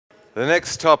The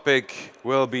next topic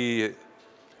will be,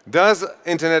 does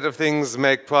Internet of Things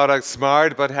make products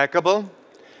smart but hackable?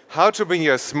 How to bring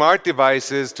your smart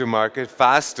devices to market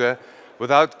faster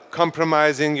without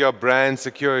compromising your brand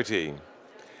security.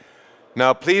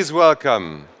 Now please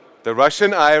welcome the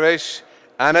Russian-Irish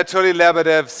Anatoly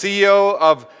Lebedev, CEO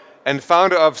of and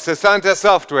founder of Cesanta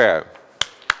Software.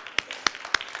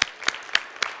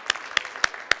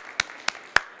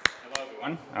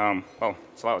 Hello, everyone.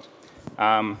 It's loud.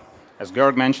 As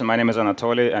Georg mentioned, my name is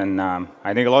Anatoly, and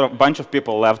I think a bunch of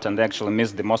people left and actually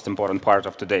missed the most important part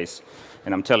of today's.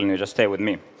 And I'm telling you, just stay with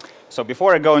me. So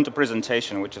before I go into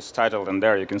presentation, which is titled, and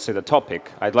there you can see the topic,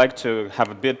 I'd like to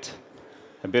have a bit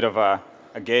of a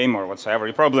game or whatsoever.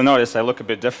 You probably noticed I look a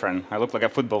bit different. I look like a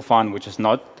football fan, which is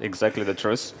not exactly the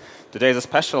truth. Today is a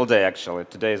special day, actually.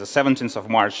 Today is the 17th of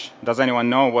March. Does anyone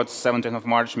know what 17th of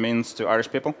March means to Irish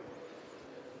people?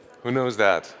 Who knows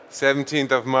that?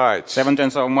 17th of March.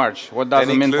 17th of March. What does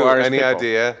it mean for Irish people? Any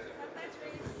idea?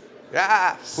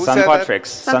 Yeah. St.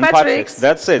 Patrick's. St. Patrick's.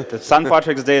 That's it. It's St.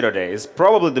 Patrick's Day today. It's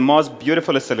probably the most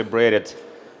beautifully celebrated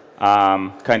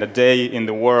kind of day in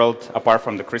the world, apart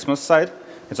from the Christmas side.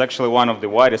 It's actually one of the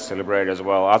widest celebrated as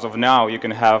well. As of now, you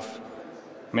can have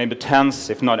maybe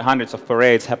tens, if not hundreds of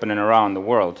parades happening around the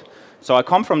world. So I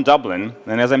come from Dublin,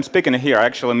 and as I'm speaking here, I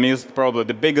actually missed probably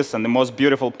the biggest and the most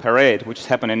beautiful parade, which is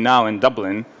happening now in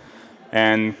Dublin.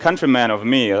 And countrymen of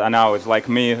me, now it's like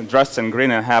me, dressed in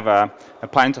green and have a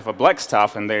pint of a black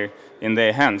stuff in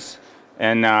their hands.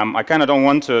 And I kind of don't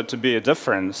want to be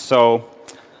different. So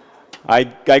I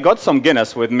got some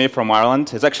Guinness with me from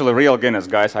Ireland. It's actually real Guinness,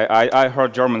 guys. I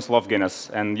heard Germans love Guinness,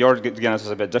 and your Guinness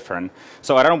is a bit different.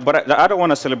 So I don't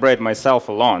want to celebrate myself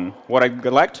alone. What I'd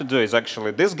like to do is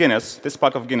actually this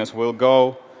pack of Guinness will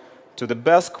go to the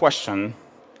best question,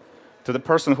 to the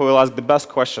person who will ask the best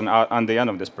question on the end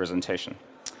of this presentation.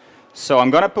 So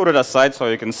I'm going to put it aside so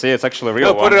you can see it's actually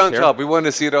real. No, put it on top. We want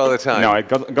to see it all the time. No,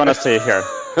 I'm going to stay here.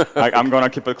 I'm going to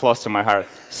keep it close to my heart.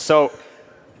 So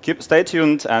stay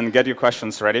tuned and get your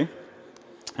questions ready.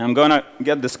 I'm going to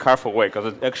get this scarf away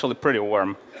because it's actually pretty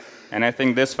warm. And I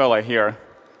think this fella here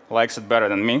likes it better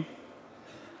than me.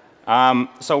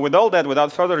 So with all that,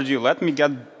 without further ado, let me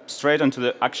get straight into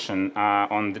the action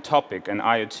on the topic and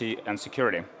IoT and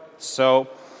security. So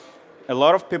a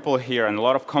lot of people here and a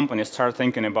lot of companies start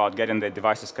thinking about getting their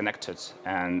devices connected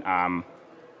and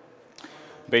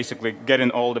basically getting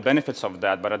all the benefits of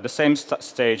that. But at the same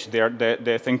stage,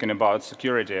 they're thinking about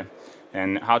security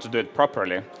and how to do it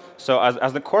properly. So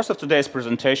as the course of today's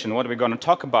presentation, what we're going to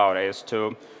talk about is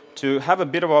to have a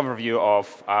bit of overview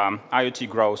of IoT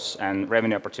growth and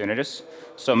revenue opportunities.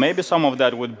 So maybe some of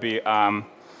that would be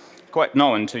quite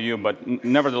known to you, but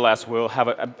nevertheless, we'll have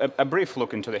a brief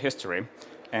look into the history.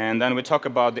 And then we talk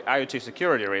about the IoT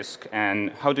security risk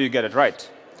and how do you get it right.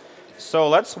 So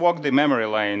let's walk the memory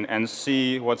lane and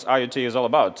see what IoT is all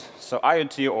about. So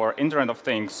IoT, or Internet of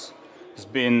Things, has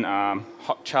been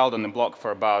hot child on the block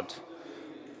for about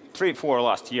 3-4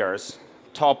 last years.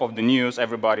 Top of the news,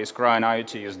 everybody's crying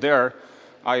IoT is there.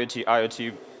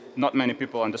 IoT, not many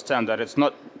people understand that it's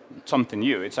not something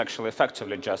new. It's actually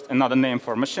effectively just another name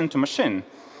for machine-to-machine.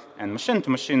 And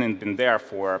machine-to-machine has been there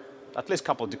for at least a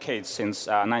couple of decades, since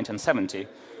 1970.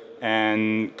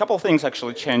 And a couple of things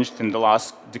actually changed in the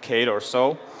last decade or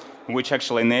so, which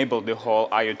actually enabled the whole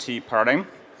IoT paradigm.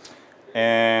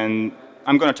 And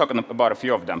I'm going to talk about a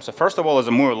few of them. So first of all is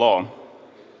the Moore's law.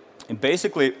 It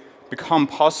basically become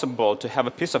possible to have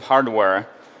a piece of hardware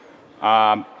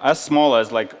as small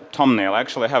as like thumbnail. I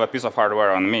actually have a piece of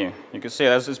hardware on me. You can see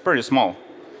it's pretty small.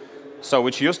 So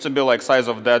which used to be like size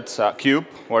of that cube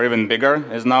or even bigger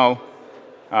is now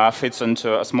fits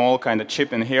into a small kind of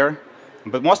chip in here.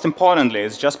 But most importantly,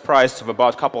 it's just priced of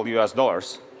about a couple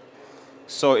US$.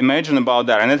 So imagine about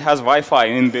that. And it has Wi-Fi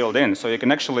inbuilt in. So you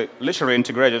can actually literally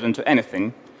integrate it into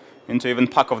anything, into even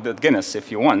pack of the Guinness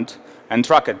if you want, and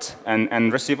track it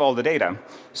and receive all the data.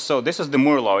 So this is the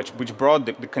Moore's law, which brought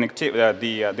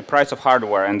the price of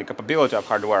hardware and the capability of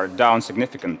hardware down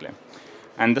significantly.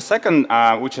 And the second,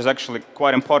 which is actually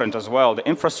quite important as well, the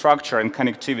infrastructure and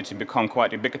connectivity become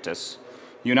quite ubiquitous.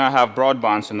 You now have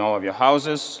broadbands in all of your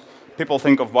houses. People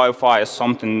think of Wi-Fi as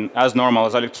something as normal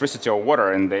as electricity or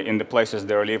water in the places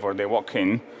they live or they walk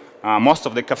in. Most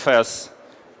of the cafes,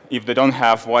 if they don't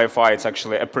have Wi-Fi, it's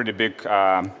actually a pretty big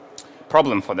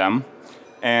problem for them.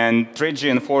 And 3G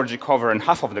and 4G cover in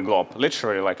half of the globe.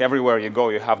 Literally, like everywhere you go,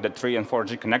 you have the 3 and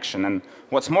 4G connection. And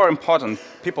what's more important,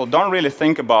 people don't really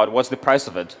think about what's the price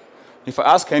of it. If I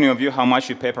ask any of you how much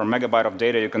you pay per megabyte of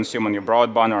data you consume on your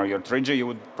broadband or your 3G, you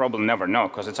would probably never know,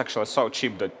 because it's actually so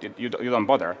cheap that you don't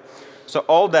bother. So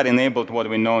all that enabled what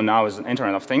we know now as an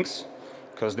Internet of Things.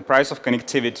 because the price of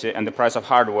connectivity and the price of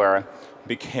hardware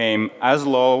became as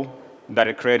low that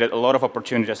it created a lot of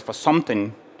opportunities for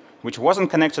something which wasn't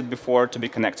connected before to be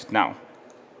connected now.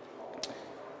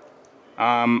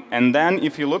 And then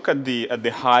if you look at the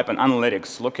hype and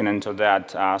analytics looking into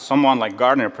that, someone like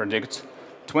Gartner predicts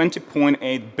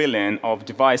 20.8 billion of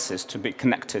devices to be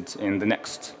connected in the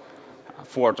next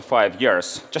 4 to 5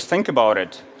 years. Just think about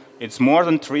it. It's more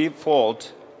than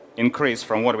threefold increase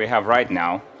from what we have right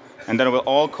now, and that will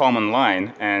all come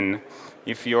online. And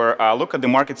if you look at the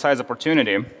market size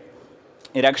opportunity,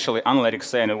 it actually, analytics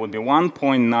saying it would be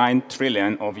 1.9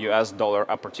 trillion of US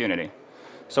dollar opportunity.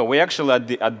 So we're actually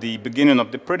at the beginning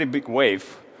of the pretty big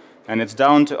wave, and it's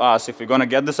down to us if we're going to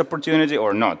get this opportunity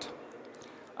or not.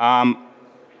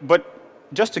 But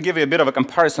just to give you a bit of a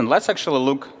comparison, let's actually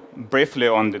look briefly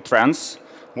on the trends,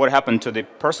 what happened to the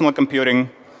personal computing,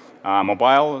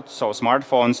 mobile, so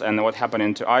smartphones, and what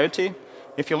happened to IoT.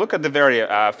 If you look at the very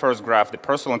first graph, the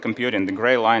personal computing, the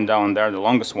gray line down there, the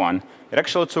longest one, it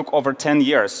actually took over 10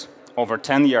 years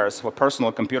for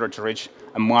personal computer to reach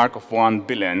a mark of 1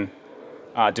 billion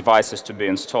devices to be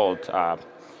installed.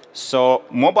 So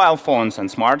mobile phones and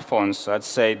smartphones, let's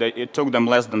say that it took them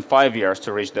less than 5 years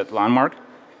to reach that landmark.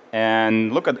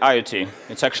 And look at IoT,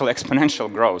 it's actually exponential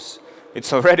growth.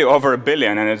 It's already over 1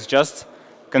 billion, and it's just,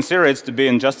 consider it to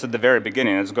be just at the very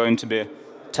beginning. It's going to be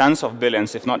tens of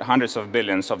billions, if not hundreds of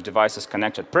billions of devices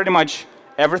connected. Pretty much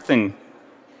everything.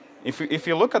 If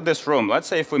you look at this room, let's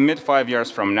say if we meet 5 years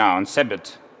from now in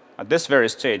CeBIT, at this very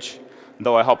stage,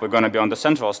 though I hope we're going to be on the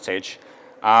central stage,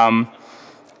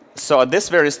 so at this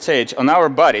very stage, on our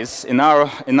bodies, in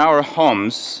our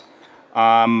homes,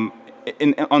 on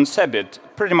CeBIT,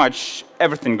 pretty much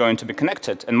everything going to be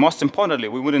connected. And most importantly,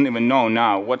 we wouldn't even know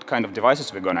now what kind of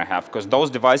devices we're going to have, because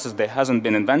those devices, they hasn't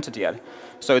been invented yet.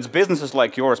 So it's businesses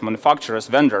like yours, manufacturers,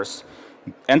 vendors,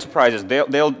 enterprises,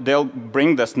 they'll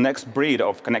bring this next breed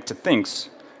of connected things.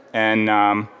 And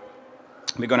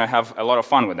we're going to have a lot of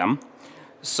fun with them.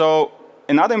 So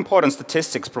another important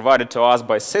statistics provided to us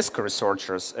by Cisco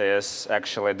researchers is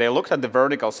actually, they looked at the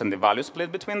verticals and the value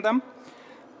split between them.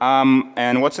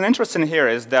 And what's interesting here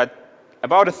is that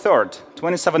about a third,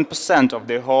 27% of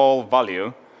the whole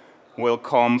value will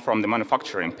come from the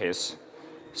manufacturing piece.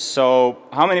 So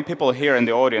how many people here in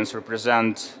the audience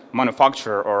represent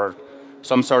manufacturer or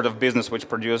some sort of business which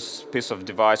produce piece of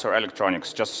device or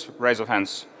electronics? Just raise your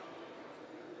hands.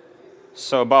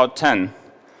 So about 10.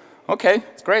 Okay,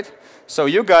 it's great. So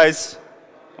you guys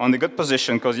on the good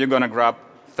position, because you're going to grab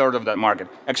a third of that market.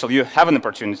 Actually, you have an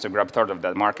opportunity to grab a third of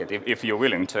that market if you're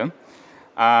willing to.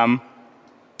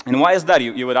 And why is that?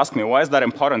 You would ask me, why is that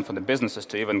important for the businesses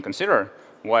to even consider?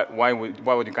 Why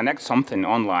would you connect something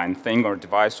online, thing or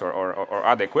device or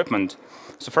other equipment?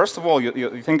 So first of all,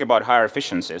 you think about higher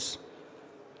efficiencies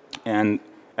and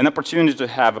an opportunity to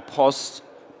have a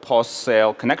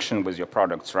post-sale connection with your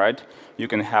products, right? You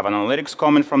can have analytics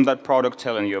coming from that product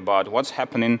telling you about what's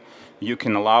happening. You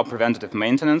can allow preventative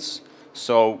maintenance.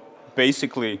 So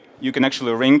basically, you can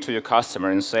actually ring to your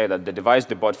customer and say that the device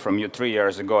they bought from you 3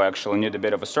 years ago actually need a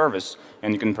bit of a service,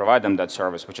 and you can provide them that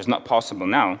service, which is not possible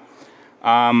now.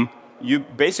 You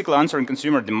basically answering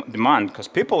consumer demand, because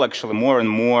people actually more and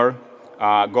more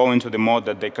go into the mode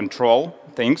that they control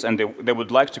things, and they would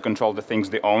like to control the things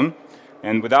they own.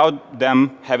 And without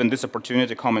them having this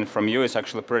opportunity coming from you, it's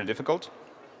actually pretty difficult.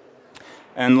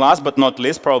 And last but not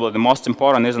least, probably the most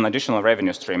important is an additional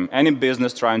revenue stream. Any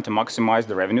business trying to maximize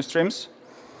the revenue streams,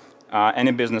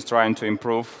 any business trying to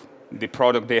improve the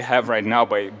product they have right now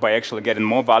by actually getting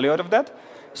more value out of that.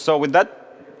 So with that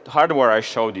hardware I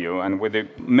showed you, and with the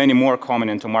many more coming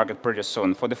into market pretty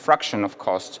soon, for the fraction of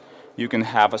cost, you can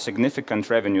have a significant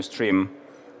revenue stream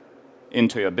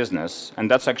into your business.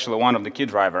 And that's actually one of the key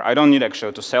drivers. I don't need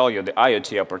actually to sell you the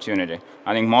IoT opportunity.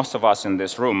 I think most of us in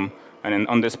this room and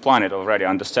on this planet already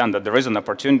understand that there is an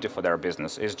opportunity for their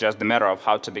business. It's just the matter of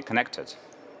how to be connected.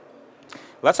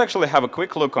 Let's actually have a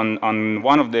quick look on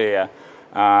one of the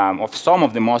of some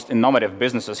of the most innovative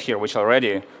businesses here, which are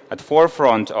already at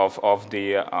forefront of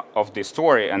the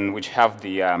story and which have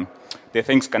the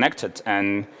things connected.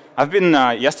 And I've been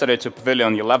yesterday to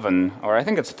Pavilion 11, or I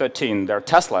think it's 13. There's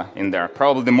Tesla in there,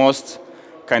 probably the most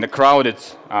kind of crowded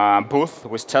booth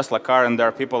with Tesla car in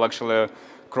there. People actually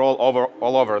crawl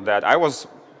all over that. I was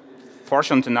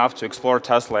fortunate enough to explore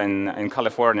Tesla in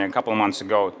California a couple of months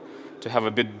ago to have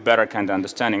a bit better kind of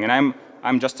understanding. And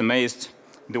I'm just amazed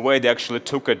the way they actually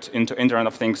took it into Internet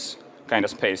of Things kind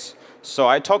of space. So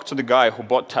I talked to the guy who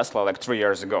bought Tesla like 3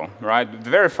 years ago, right? The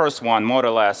very first one,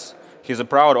 Model S. He's a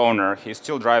proud owner. He's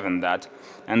still driving that.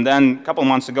 And then a couple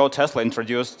months ago, Tesla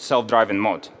introduced self-driving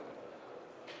mode.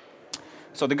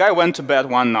 So the guy went to bed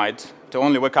one night to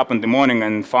only wake up in the morning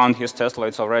and found his Tesla,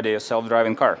 it's already a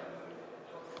self-driving car.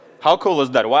 How cool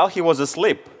is that? While he was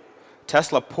asleep,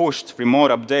 Tesla pushed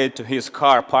remote update to his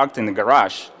car parked in the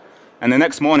garage, and the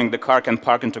next morning the car can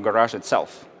park into garage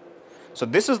itself. So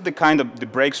this is the kind of the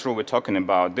breakthrough we're talking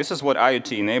about. This is what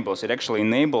IoT enables. It actually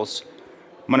enables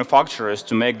manufacturers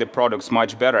to make the products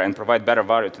much better and provide better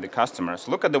value to the customers.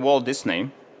 Look at the Walt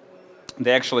Disney.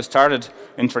 They actually started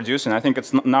introducing, I think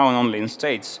it's now only in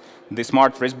States, the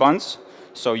smart wristbands.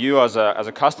 So you as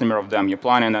a customer of them, you're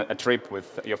planning a trip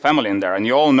with your family in there, and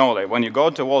you all know that when you go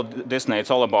to Walt Disney,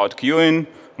 it's all about queuing,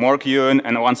 more queuing,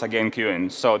 and once again queuing.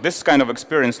 So this kind of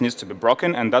experience needs to be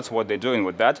broken, and that's what they're doing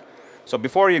with that. So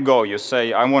before you go, you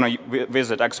say, I want to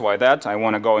visit X, Y, that. I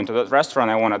want to go into that restaurant.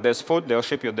 I want this food. They'll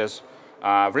ship you this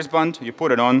wristband. You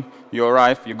put it on. You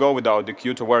arrive. You go without the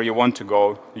queue to where you want to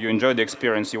go. You enjoy the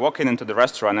experience. You walk into the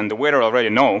restaurant, and the waiter already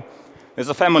know. There's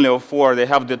a family of 4. They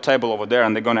have the table over there,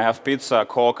 and they're going to have pizza,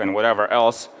 Coke, and whatever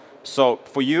else. So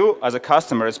for you, as a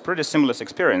customer, it's a pretty seamless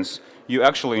experience. You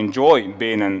actually enjoy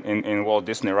being in Walt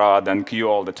Disney rather than queue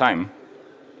all the time.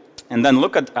 And then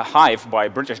look at a Hive by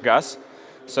British Gas.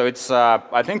 So it's,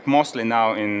 I think, mostly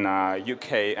now in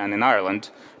UK and in Ireland.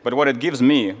 But what it gives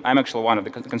me, I'm actually one of the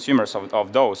consumers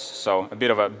of those, so a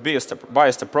bit of a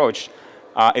biased approach.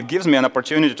 It gives me an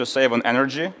opportunity to save on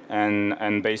energy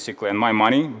and basically on my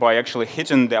money by actually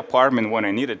heating the apartment when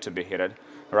I need it to be heated,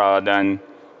 rather than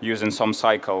using some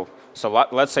cycle. So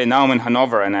let's say now I'm in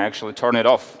Hanover and I actually turn it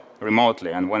off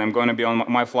remotely, and when I'm going to be on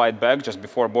my flight back, just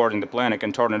before boarding the plane, I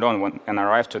can turn it on and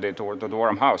arrive to the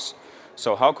warm house.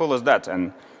 So how cool is that?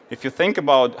 And if you think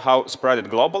about how spread it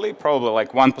globally, probably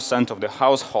like 1% of the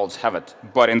households have it.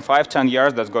 But in 5–10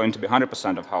 years, that's going to be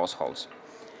 100% of households.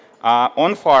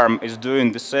 On-Farm is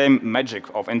doing the same magic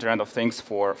of Internet of Things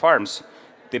for farms.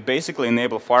 They basically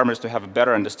enable farmers to have a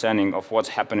better understanding of what's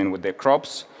happening with their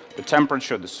crops, the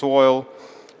temperature, the soil,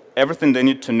 everything they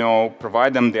need to know,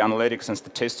 provide them the analytics and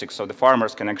statistics so the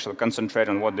farmers can actually concentrate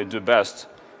on what they do best,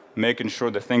 making sure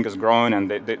the thing is growing and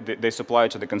they supply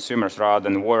it to the consumers rather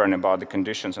than worrying about the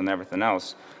conditions and everything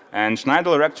else. And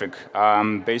Schneider Electric,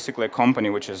 basically a company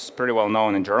which is pretty well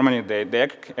known in Germany, they're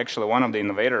actually one of the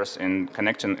innovators in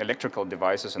connecting electrical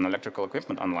devices and electrical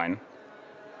equipment online.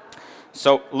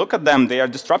 So look at them, they are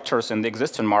disruptors in the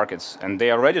existing markets, and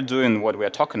they are already doing what we are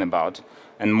talking about,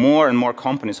 and more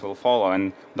companies will follow.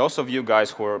 And those of you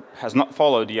guys who has not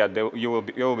followed yet, you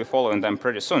will be following them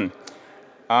pretty soon.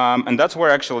 And that's where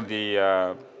actually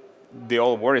the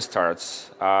old worry starts,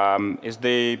 is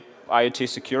the IoT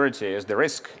security, is the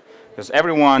risk. Because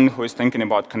everyone who is thinking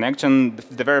about connection,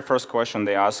 the very first question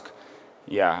they ask,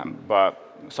 yeah, but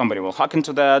somebody will hack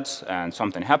into that and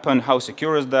something happened, how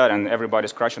secure is that? And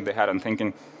everybody's scratching their head and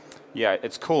thinking, yeah,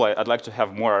 it's cool, I'd like to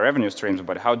have more revenue streams,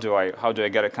 but how do I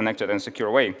get it connected in a secure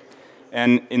way?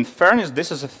 And in fairness, this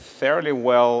is a fairly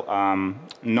well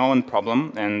known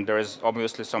problem, and there is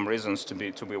obviously some reasons to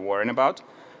be worrying about.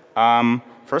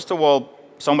 First of all,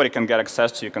 somebody can get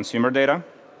access to your consumer data,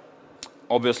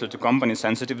 obviously to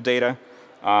company-sensitive data.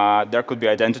 There could be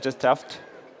identity theft,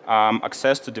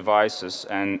 access to devices,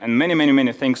 and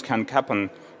many things can happen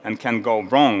and can go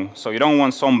wrong. So you don't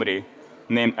want somebody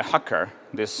named a hacker,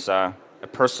 a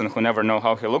person who never know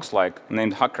how he looks like,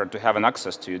 named hacker, to have an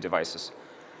access to your devices.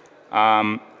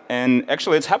 And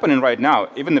actually, it's happening right now.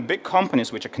 Even the big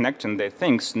companies which are connecting their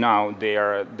things now, they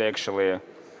actually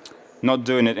not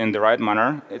doing it in the right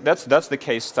manner. That's the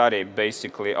case study,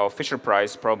 basically, of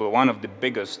Fisher-Price, probably one of the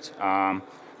biggest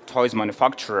toys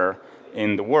manufacturer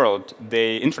in the world.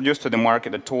 They introduced to the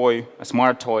market a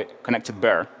smart toy, connected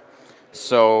bear.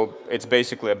 So it's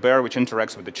basically a bear which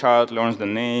interacts with the child, learns the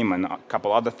name and a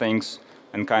couple other things,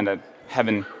 and kind of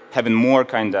having more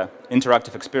kind of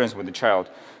interactive experience with the child.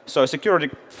 So a security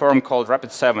firm called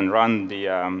Rapid7 ran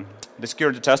the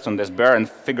security test on this bear and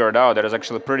figured out that it's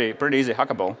actually pretty easy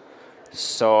hackable.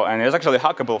 So, and it's actually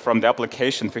hackable from the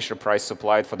application Fisher-Price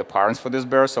supplied for the parents for this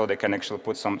bear, so they can actually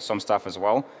put some stuff as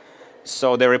well.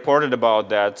 So they reported about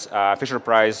that.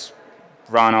 Fisher-Price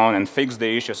ran on and fixed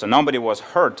the issue, so nobody was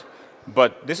hurt.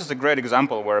 But this is a great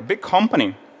example where a big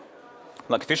company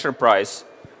like Fisher-Price,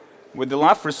 with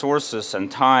enough resources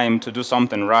and time to do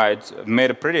something right,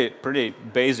 made a pretty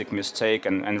basic mistake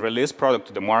and released product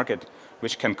to the market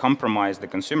which can compromise the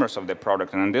consumers of the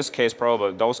product. And in this case,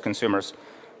 probably those consumers,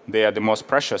 they are the most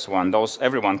precious one. Those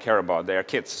everyone care about, they are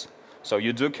kids. So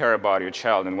you do care about your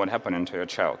child and what happened to your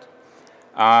child.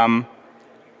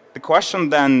 The question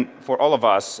then for all of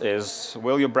us is,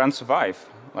 will your brand survive?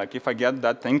 Like if I get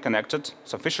that thing connected,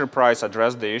 so Fisher-Price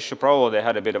addressed the issue, probably they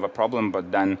had a bit of a problem,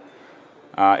 but then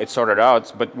it's sorted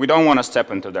out, but we don't want to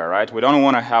step into there, right? We don't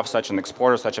want to have such an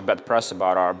exposure, such a bad press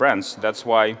about our brands. That's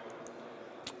why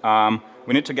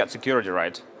we need to get security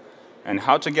right. And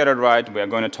how to get it right, we are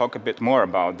going to talk a bit more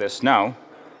about this now.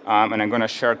 And I'm going to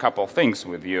share a couple of things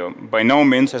with you. By no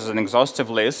means is it an exhaustive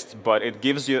list, but it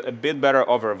gives you a bit better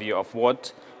overview of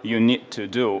what you need to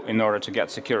do in order to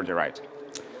get security right.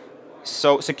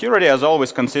 So security, as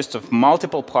always, consists of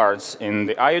multiple parts. In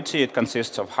the IoT, it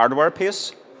consists of hardware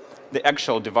piece, the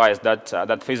actual device,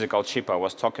 that physical chip I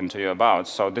was talking to you about.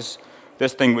 So this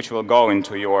thing which will go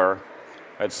into your,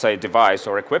 let's say, device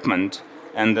or equipment,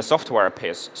 and the software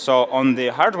piece. So on the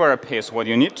hardware piece, what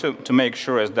you need to make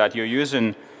sure is that you're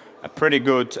using a pretty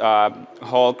good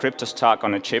whole crypto stack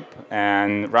on a chip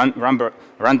and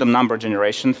random number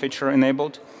generation feature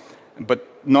enabled. But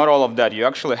not all of that. You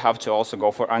actually have to also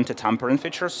go for anti-tampering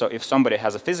features. So if somebody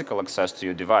has a physical access to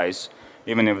your device,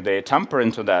 even if they tamper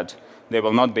into that, they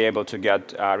will not be able to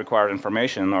get required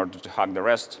information in order to hack the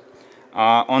rest.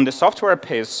 On the software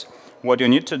piece, what you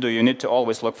need to do, you need to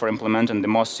always look for implementing the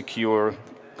most secure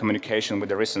communication with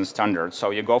the recent standards. So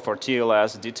you go for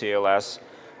TLS, DTLS,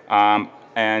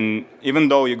 and even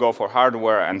though you go for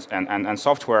hardware and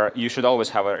software, you should always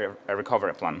have a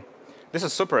recovery plan. This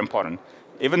is super important.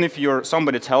 Even if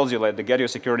somebody tells you like they get your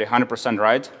security 100%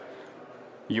 right,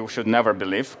 you should never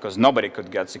believe, because nobody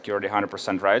could get security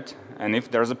 100% right. And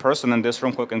if there's a person in this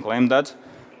room who can claim that,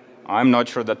 I'm not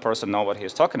sure that person knows what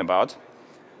he's talking about.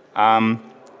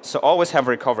 So always have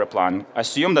a recovery plan.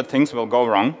 Assume that things will go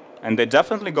wrong, and they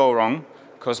definitely go wrong,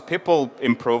 because people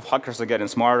improve, hackers are getting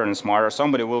smarter and smarter.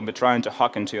 Somebody will be trying to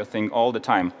hack into your thing all the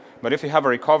time. But if you have a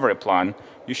recovery plan,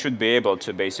 you should be able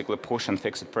to basically push and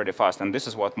fix it pretty fast, and this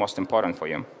is what's most important for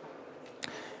you.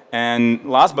 And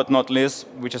last but not least,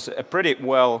 which is a pretty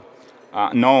well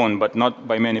known, but not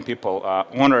by many people,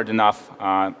 honored enough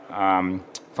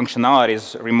functionality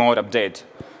is remote update.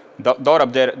 The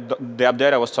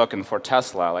update I was talking for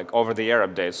Tesla, like over-the-air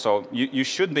updates. So you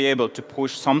should be able to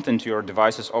push something to your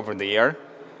devices over the air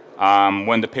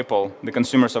when the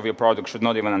consumers of your product should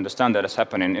not even understand that it's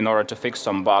happening, in order to fix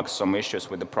some bugs, some issues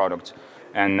with the product,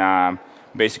 and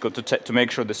basically to make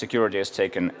sure the security is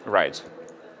taken right.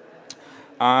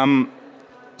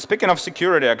 Speaking of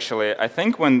security, actually, I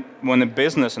think when a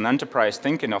business, an enterprise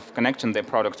thinking of connecting their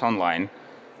product online,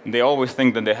 they always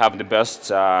think that they have the best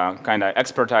kind of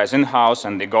expertise in-house,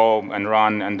 and they go and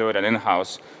run and do it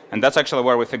in-house. And that's actually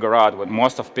where we figure out what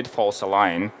most of pitfalls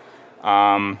align.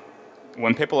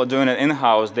 When people are doing it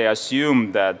in-house, they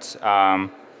assume that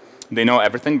they know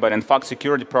everything, but in fact,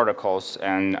 security protocols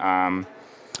and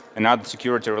other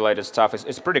security-related stuff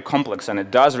is pretty complex, and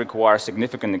it does require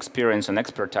significant experience and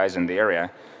expertise in the area.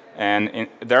 And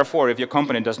therefore, if your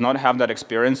company does not have that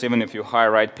experience, even if you hire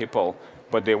right people,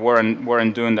 but they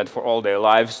weren't doing that for all their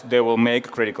lives, they will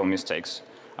make critical mistakes.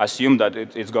 Assume that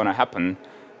it's going to happen.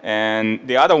 And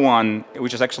the other one,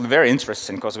 which is actually very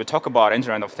interesting, because we talk about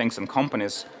Internet of Things and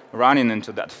companies running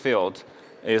into that field,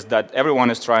 is that everyone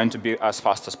is trying to be as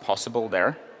fast as possible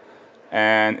there.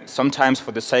 And sometimes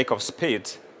for the sake of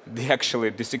speed,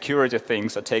 the security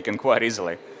things are taken quite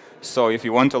easily. So if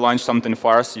you want to launch something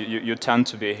fast, you tend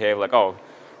to behave like, oh,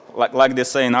 like they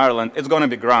say in Ireland, it's going to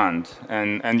be grand,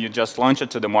 and you just launch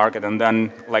it to the market, and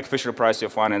then like Fisher-Price you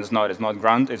find it's not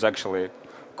grand, it's actually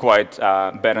quite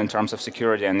bad in terms of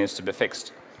security and needs to be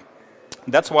fixed.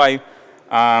 That's why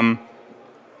I'll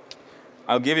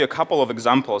give you a couple of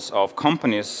examples of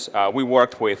companies we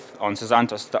worked with on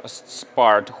Cesanta's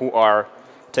part who are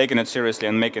taking it seriously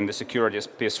and making the security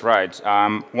piece right.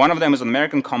 One of them is an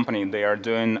American company. They are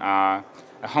doing a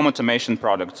home automation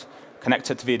product,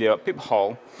 connected video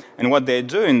peephole. And what they're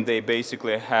doing, they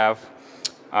basically have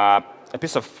a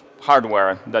piece of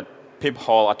hardware that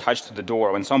peephole attached to the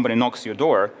door. When somebody knocks your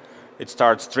door, it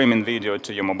starts streaming video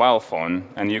to your mobile phone,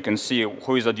 and you can see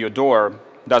who is at your door.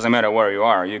 Doesn't matter where you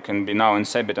are. You can be now in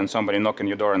CeBIT and somebody knocking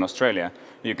your door in Australia.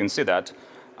 You can see that.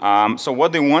 So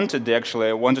what they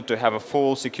actually wanted to have a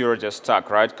full security stack,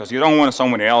 right? Because you don't want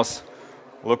somebody else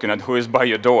looking at who is by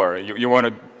your door. You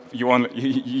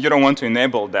don't want to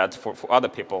enable that for other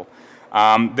people.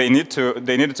 They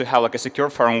needed to have like a secure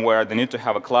firmware. They need to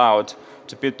have a cloud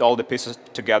to put all the pieces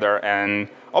together. And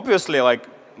obviously, like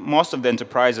most of the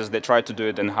enterprises, they try to do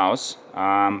it in-house,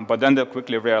 but then they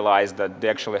quickly realized that they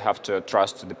actually have to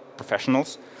trust the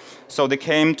professionals. So they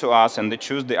came to us and they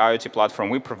choose the IoT platform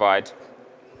we provide.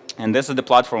 And this is the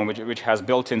platform which has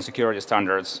built-in security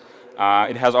standards.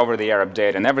 It has over-the-air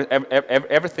update, and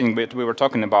everything that we were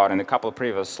talking about in a couple of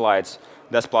previous slides,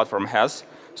 this platform has.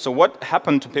 So what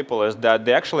happened to people is that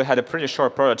they actually had a pretty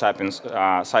short prototyping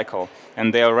cycle,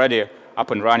 and they're already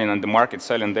up and running on the market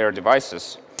selling their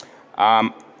devices.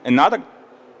 Another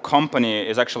company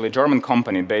is actually a German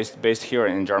company based here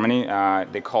in Germany.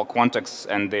 They call Quantex,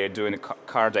 and they're doing a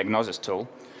car diagnosis tool.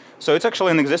 So it's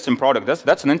actually an existing product.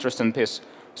 That's an interesting piece.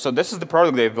 So this is the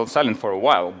product they've been selling for a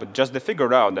while, but just they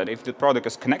figured out that if the product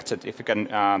is connected, if you can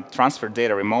transfer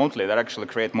data remotely, that actually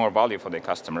create more value for their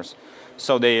customers.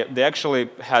 So they actually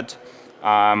had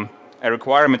a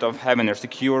requirement of having a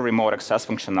secure remote access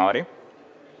functionality,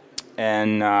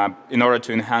 and in order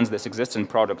to enhance this existing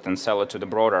product and sell it to the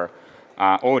broader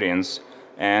audience.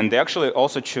 And they actually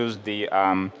also choose the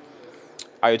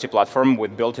IoT platform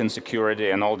with built-in security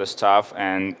and all this stuff.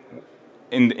 And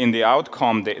in the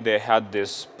outcome, they had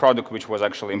this product which was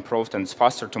actually improved and it's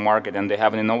faster to market, and they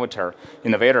have an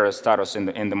innovator status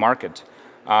in the market.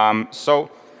 So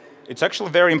it's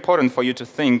actually very important for you to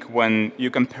think when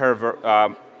you compare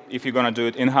if you're going to do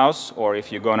it in-house or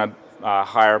if you're going to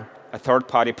hire a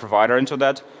third-party provider into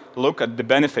that. Look at the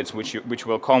benefits which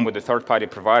will come with the third-party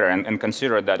provider and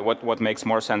consider that what makes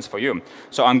more sense for you.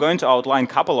 So I'm going to outline a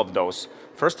couple of those.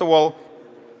 First of all,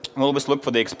 always look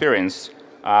for the experience.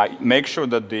 Make sure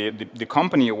that the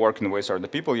company you're working with or the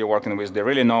people you're working with, they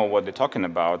really know what they're talking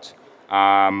about.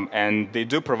 And they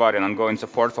do provide an ongoing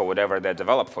support for whatever they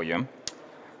develop for you.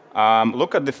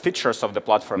 Look at the features of the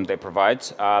platform they provide.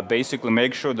 Basically,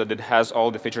 make sure that it has all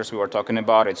the features we were talking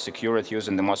about. It's secure, it's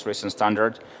using the most recent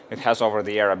standard. It has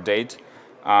over-the-air update.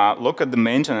 Look at the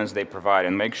maintenance they provide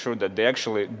and make sure that they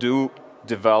actually do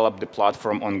develop the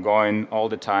platform ongoing all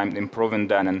the time, improving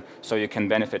that, and so you can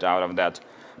benefit out of that.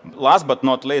 Last but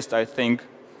not least, I think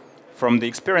from the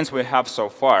experience we have so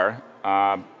far,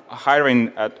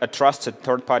 hiring a trusted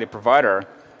third-party provider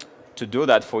to do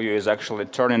that for you is actually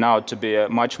turning out to be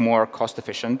much more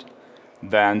cost-efficient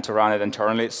than to run it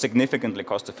internally, significantly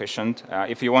cost-efficient.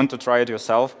 If you want to try it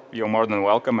yourself, you're more than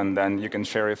welcome, and then you can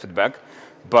share your feedback.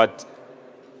 But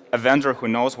a vendor who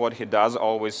knows what he does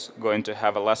always going to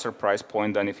have a lesser price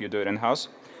point than if you do it in-house.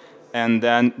 And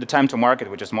then the time to market,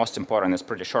 which is most important, is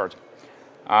pretty short.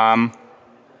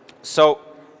 So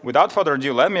without further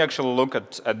ado, let me actually look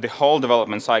at the whole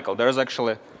development cycle. There's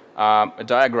actually a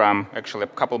diagram, actually a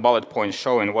couple bullet points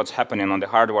showing what's happening on the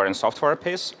hardware and software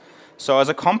piece. So as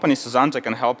a company, Cesanta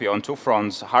can help you on two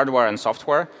fronts, hardware and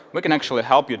software. We can actually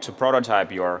help you to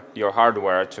prototype your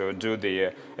hardware, to do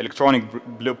the electronic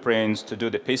blueprints, to do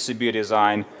the PCB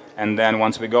design, and then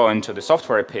once we go into the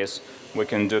software piece, we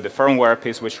can do the firmware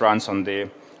piece which runs on the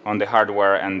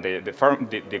hardware, and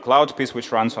the cloud piece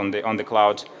which runs on the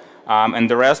cloud, and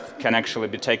the rest can actually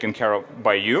be taken care of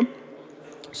by you.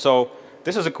 So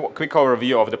this is a quick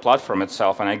overview of the platform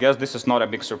itself, and I guess this is not a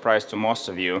big surprise to most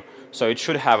of you. So it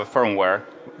should have a firmware,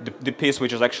 the piece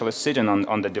which is actually sitting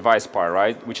on the device part,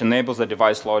 right, which enables the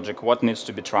device logic, what needs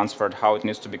to be transferred, how it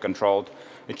needs to be controlled.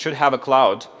 It should have a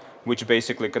cloud, which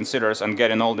basically considers and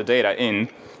getting all the data in.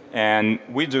 And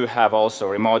we do have also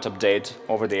remote update,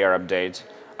 over-the-air update.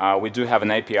 We do have an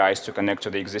APIs to connect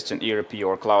to the existing ERP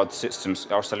or cloud systems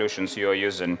or solutions you are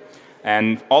using.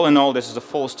 And all in all, this is a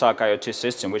full-stack IoT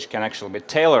system which can actually be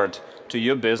tailored to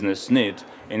your business need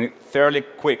in a fairly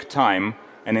quick time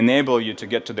and enable you to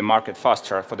get to the market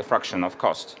faster for the fraction of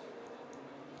cost.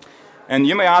 And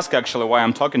you may ask actually why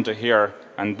I'm talking to here,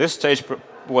 and this stage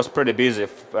was pretty busy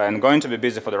and going to be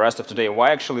busy for the rest of today.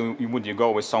 Why actually would you go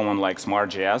with someone like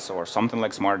SmartJS or something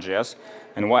like SmartJS?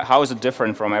 And how is it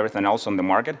different from everything else on the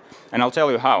market? And I'll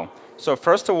tell you how. So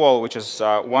first of all, which is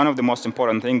one of the most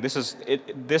important things,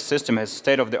 this system has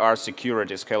state-of-the-art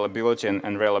security, scalability,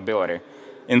 and reliability.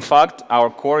 In fact, our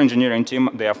core engineering team,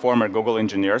 they are former Google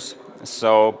engineers,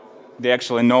 so they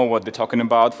actually know what they're talking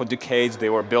about. For decades, they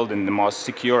were building the most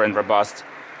secure and robust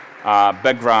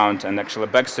background and actually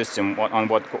back system on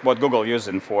what Google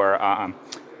using for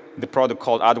the product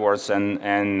called AdWords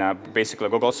and basically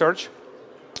Google search.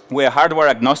 We are hardware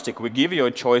agnostic. We give you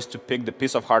a choice to pick the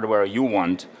piece of hardware you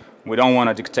want. We don't want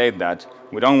to dictate that.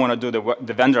 We don't want to do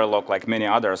the vendor lock like many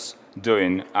others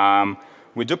doing.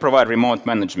 We do provide remote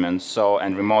management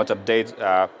and remote update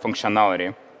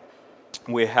functionality.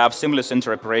 We have seamless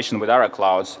interoperation with other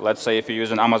clouds. Let's say if you're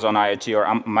using Amazon IoT or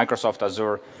Microsoft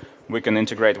Azure, we can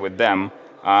integrate with them.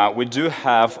 We do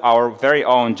have our very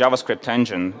own JavaScript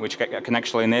engine, which can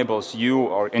actually enables you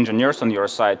or engineers on your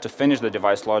side to finish the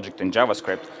device logic in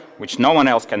JavaScript, which no one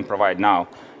else can provide now.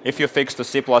 If you fix to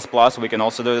C++, we can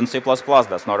also do it in C++.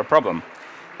 That's not a problem.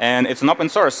 And it's an open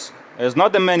source. There's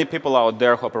not that many people out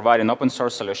there who are providing open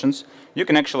source solutions. You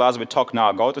can actually, as we talk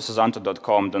now, go to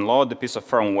Cesanta.com, download the piece of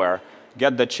firmware,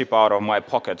 get the chip out of my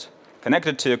pocket, connect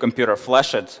it to your computer,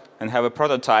 flash it, and have a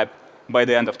prototype by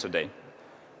the end of today.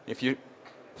 If you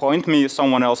point me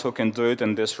someone else who can do it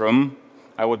in this room,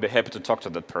 I would be happy to talk to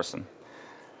that person.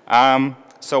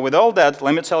 So with all that,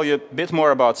 let me tell you a bit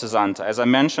more about Cesanta. As I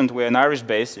mentioned, we're an Irish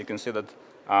base. You can see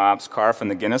that scarf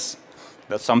and the Guinness.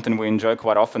 That's something we enjoy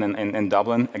quite often in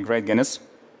Dublin, a great Guinness.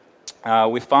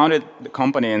 We founded the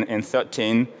company in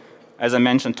 2013. As I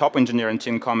mentioned, top engineering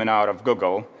team coming out of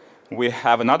Google. We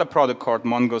have another product called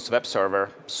Mongoose Web Server.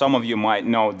 Some of you might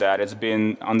know that it's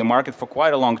been on the market for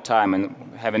quite a long time and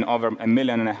having over 1.5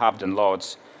 million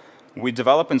downloads. We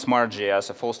develop in Smart.js,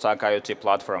 a full-stack IoT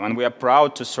platform, and we are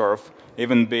proud to serve,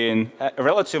 even being a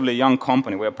relatively young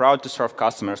company, we are proud to serve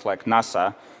customers like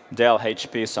NASA, Dell,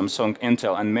 HP, Samsung,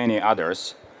 Intel, and many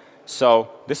others. So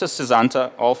this is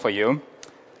Cesanta, all for you.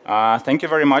 Thank you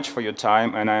very much for your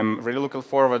time, and I'm really looking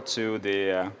forward to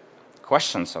the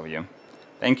questions of you.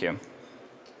 Thank you.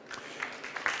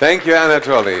 Thank you,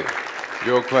 Anatoly.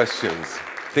 Your questions,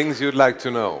 things you'd like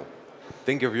to know.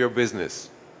 Think of your business.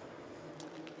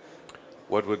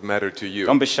 What would matter to you?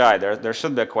 Don't be shy. There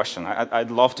should be a question. I'd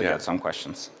love to get some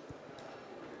questions.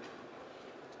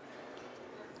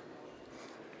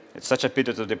 It's such a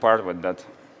pity to depart with that.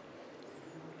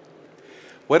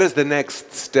 What is the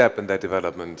next step in that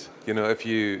development? You know, if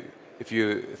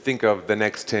you think of the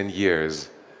next 10 years,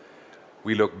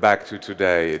 we look back to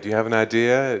today. Do you have an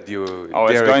idea? Do you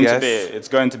dare a guess? It's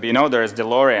going to be. You know, there's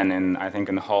DeLorean in, I think,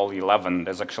 in Hall 11.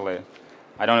 There's actually,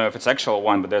 I don't know if it's actual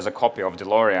one, but there's a copy of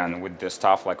DeLorean with the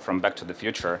stuff like from Back to the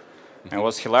Future. And it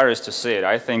was hilarious to see it.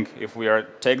 I think if we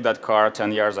take that car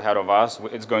 10 years ahead of us,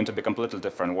 it's going to be a completely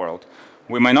different world.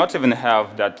 We might not even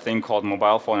have that thing called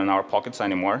mobile phone in our pockets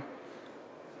anymore.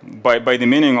 By the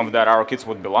meaning of that, our kids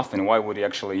would be laughing. Why would you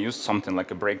actually use something like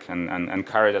a brick and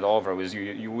carry that over with you?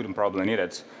 You wouldn't probably need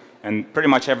it. And pretty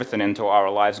much everything into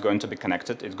our lives is going to be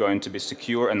connected. It's going to be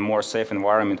secure and more safe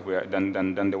environment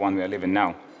than the one we are living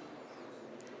now.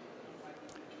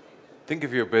 Think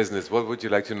of your business. What would you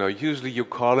like to know? Usually you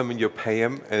call him and you pay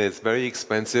him, and it's very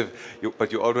expensive,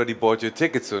 but you already bought your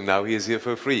ticket, so now he is here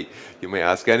for free. You may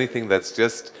ask anything that's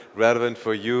just relevant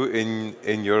for you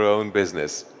in your own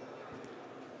business.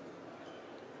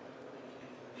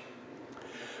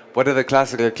 What are the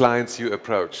classical clients you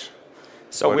approach?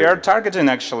 So we are targeting,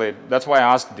 actually, that's why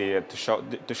I asked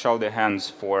to show the hands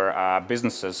for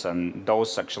businesses and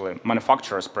those actually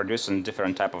manufacturers producing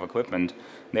different type of equipment.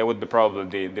 They would be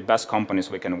probably the best companies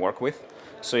we can work with.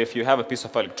 So if you have a piece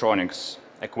of electronics,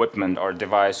 equipment or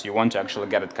device, you want to actually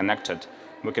get it connected,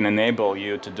 we can enable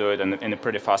you to do it in a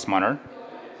pretty fast manner.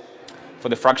 For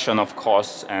the fraction of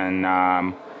costs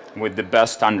and with the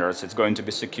best standards, it's going to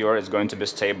be secure, it's going to be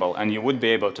stable, and you would be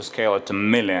able to scale it to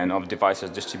millions of devices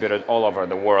distributed all over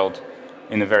the world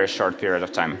in a very short period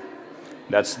of time.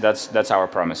 That's our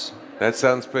promise. That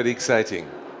sounds pretty exciting.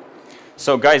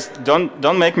 So guys,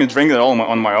 don't make me drink it all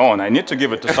on my own. I need to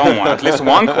give it to someone. At least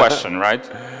one question, right?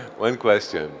 One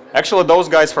question. Actually, those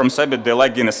guys from CeBIT, they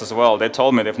like Guinness as well. They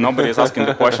told me that if nobody is asking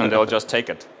the question, they'll just take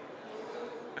it.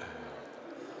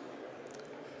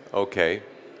 Okay.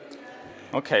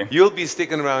 Okay. You'll be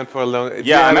sticking around for a long.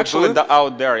 Yeah, I'm actually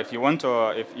out there. If you want to,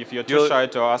 if you're too shy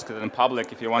to ask it in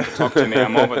public, if you want to talk to me,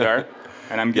 I'm over there,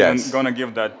 and I'm going to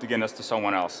give that Guinness to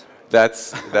someone else.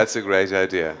 That's a great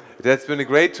idea. That's been a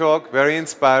great talk, very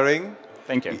inspiring.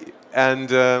 Thank you. And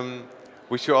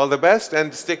wish you all the best,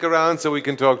 and stick around so we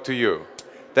can talk to you.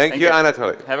 Thank you,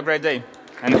 Anatoly. Have a great day,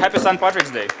 and happy St.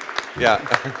 Patrick's Day.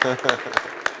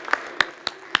 Yeah.